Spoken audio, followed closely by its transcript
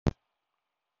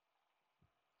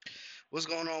What's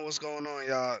going on? What's going on,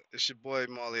 y'all? It's your boy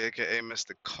Molly, aka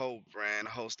Mr. Cole Brand,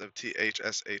 host of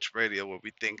THSH Radio, where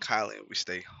we think highly and we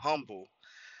stay humble.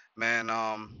 Man,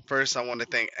 first I want to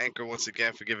thank Anchor once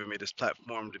again for giving me this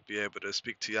platform to be able to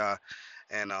speak to y'all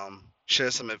and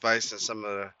share some advice and some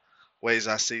of the ways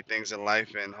I see things in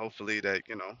life, and hopefully that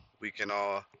we can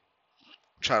all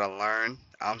try to learn.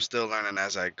 I'm still learning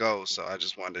as I go, so I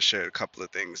just wanted to share a couple of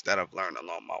things that I've learned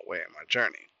along my way in my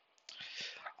journey.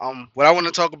 What I want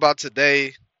to talk about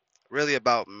today really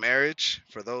about marriage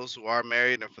for those who are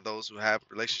married and for those who have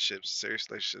relationships, serious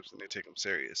relationships, and they take them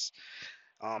serious.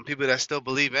 People that still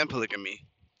believe in polygamy,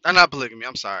 not polygamy.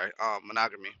 I'm sorry,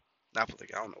 monogamy, not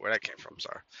polygamy. I don't know where that came from.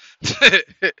 Sorry,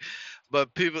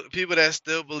 but people that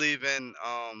still believe in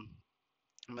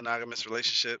monogamous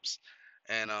relationships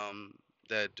and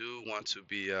that do want to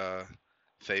be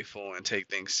faithful and take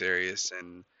things serious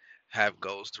and have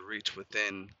goals to reach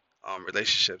within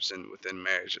relationships and within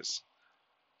marriages.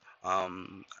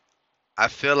 Um, I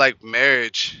feel like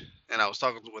marriage, and I was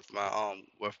talking with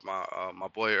my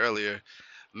boy earlier.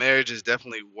 Marriage is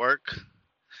definitely work.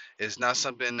 It's not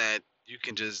something that you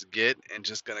can just get and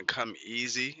just gonna come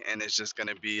easy, and it's just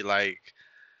gonna be like,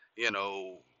 you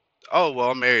know, oh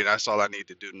well, I'm married. That's all I need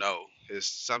to do. No, it's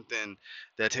something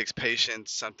that takes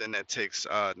patience, something that takes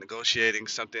negotiating,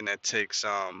 something that takes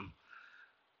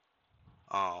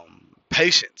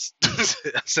patience.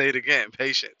 I say it again,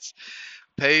 patience,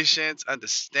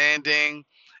 understanding.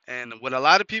 And what a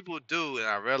lot of people do, and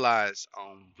I realize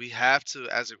we have to,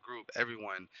 as a group,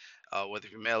 everyone, whether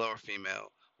you're male or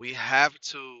female, we have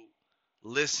to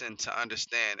listen to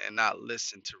understand and not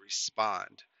listen to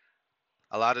respond.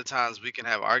 A lot of times we can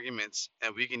have arguments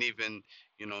and we can even,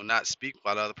 not speak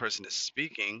while the other person is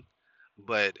speaking.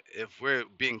 But if we're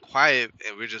being quiet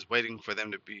and we're just waiting for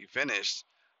them to be finished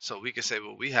so we can say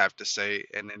what we have to say,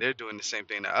 and then they're doing the same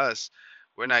thing to us,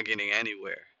 we're not getting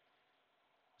anywhere.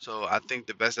 So I think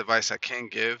the best advice I can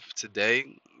give today,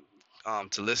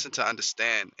 to listen to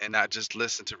understand and not just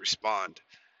listen to respond.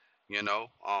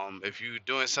 If you're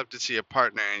doing something to your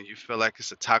partner and you feel like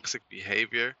it's a toxic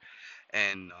behavior,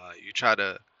 and you try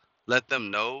to let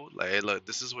them know, like, hey, look,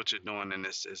 this is what you're doing, and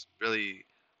it's really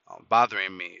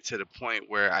bothering me to the point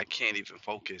where I can't even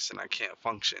focus and I can't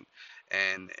function.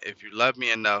 And if you love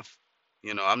me enough,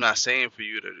 I'm not saying for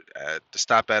you to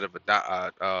stop at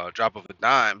drop of a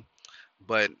dime,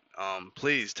 but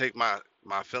please take my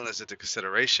feelings into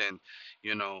consideration,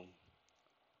 you know.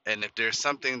 And if there's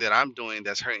something that I'm doing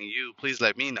that's hurting you, please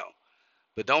let me know.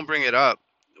 But don't bring it up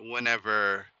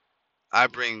whenever I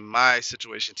bring my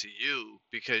situation to you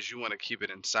because you want to keep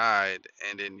it inside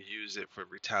and then use it for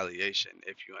retaliation,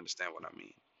 if you understand what I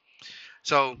mean.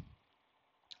 So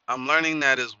I'm learning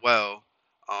that as well.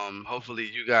 Hopefully,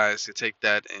 you guys can take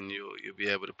that and you'll be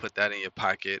able to put that in your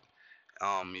pocket.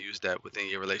 Use that within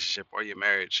your relationship or your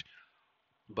marriage.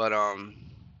 But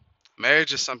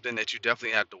marriage is something that you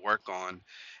definitely have to work on.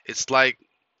 It's like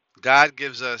God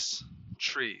gives us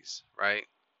trees, right?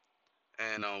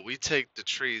 And we take the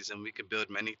trees and we can build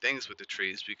many things with the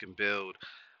trees. We can build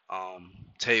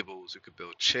tables, we can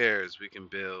build chairs, we can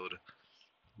build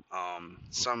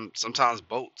sometimes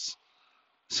boats.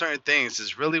 Certain things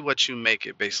is really what you make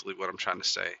it. Basically, what I'm trying to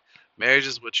say. Marriage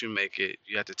is what you make it.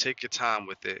 You have to take your time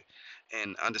with it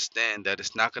and understand that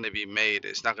it's not going to be made.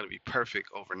 It's not going to be perfect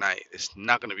overnight. It's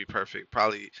not going to be perfect.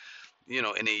 Probably in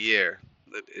a year.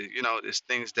 It's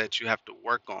things that you have to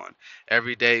work on.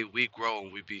 Every day we grow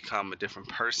and we become a different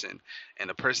person, and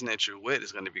the person that you're with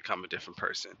is going to become a different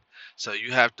person. So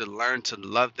you have to learn to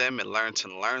love them and learn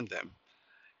to learn them.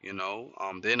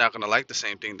 They're not going to like the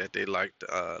same thing that they liked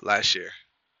last year.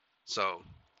 So,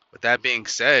 with that being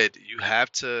said, you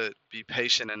have to be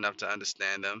patient enough to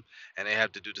understand them, and they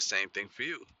have to do the same thing for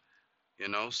you.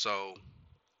 So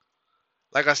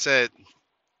like I said,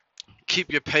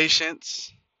 keep your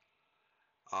patience,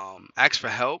 ask for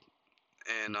help,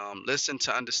 and listen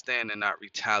to understand and not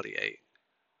retaliate.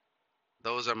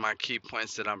 Those are my key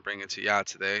points that I'm bringing to y'all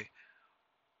today.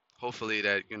 Hopefully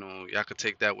that y'all could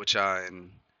take that with y'all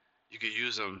and you could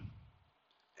use them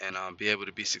and be able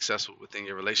to be successful within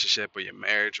your relationship or your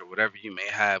marriage or whatever you may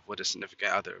have with a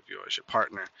significant other of yours, your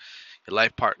partner, your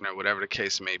life partner, whatever the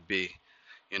case may be.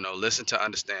 Listen to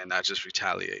understand, not just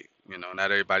retaliate.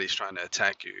 Not everybody's trying to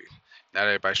attack you. Not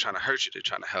everybody's trying to hurt you. They're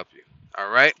trying to help you. All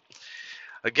right.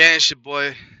 Again, it's your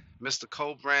boy, Mr.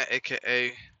 Colbrand, aka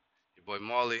your boy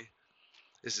Marley.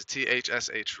 This is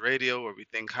THSH Radio, where we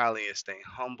think highly and stay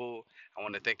humble. I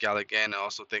want to thank y'all again, and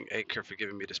also thank Anchor for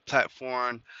giving me this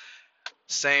platform.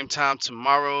 Same time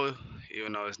tomorrow,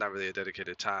 even though it's not really a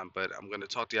dedicated time, but I'm going to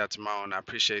talk to y'all tomorrow, and I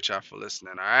appreciate y'all for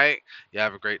listening. All right? Y'all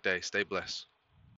have a great day. Stay blessed.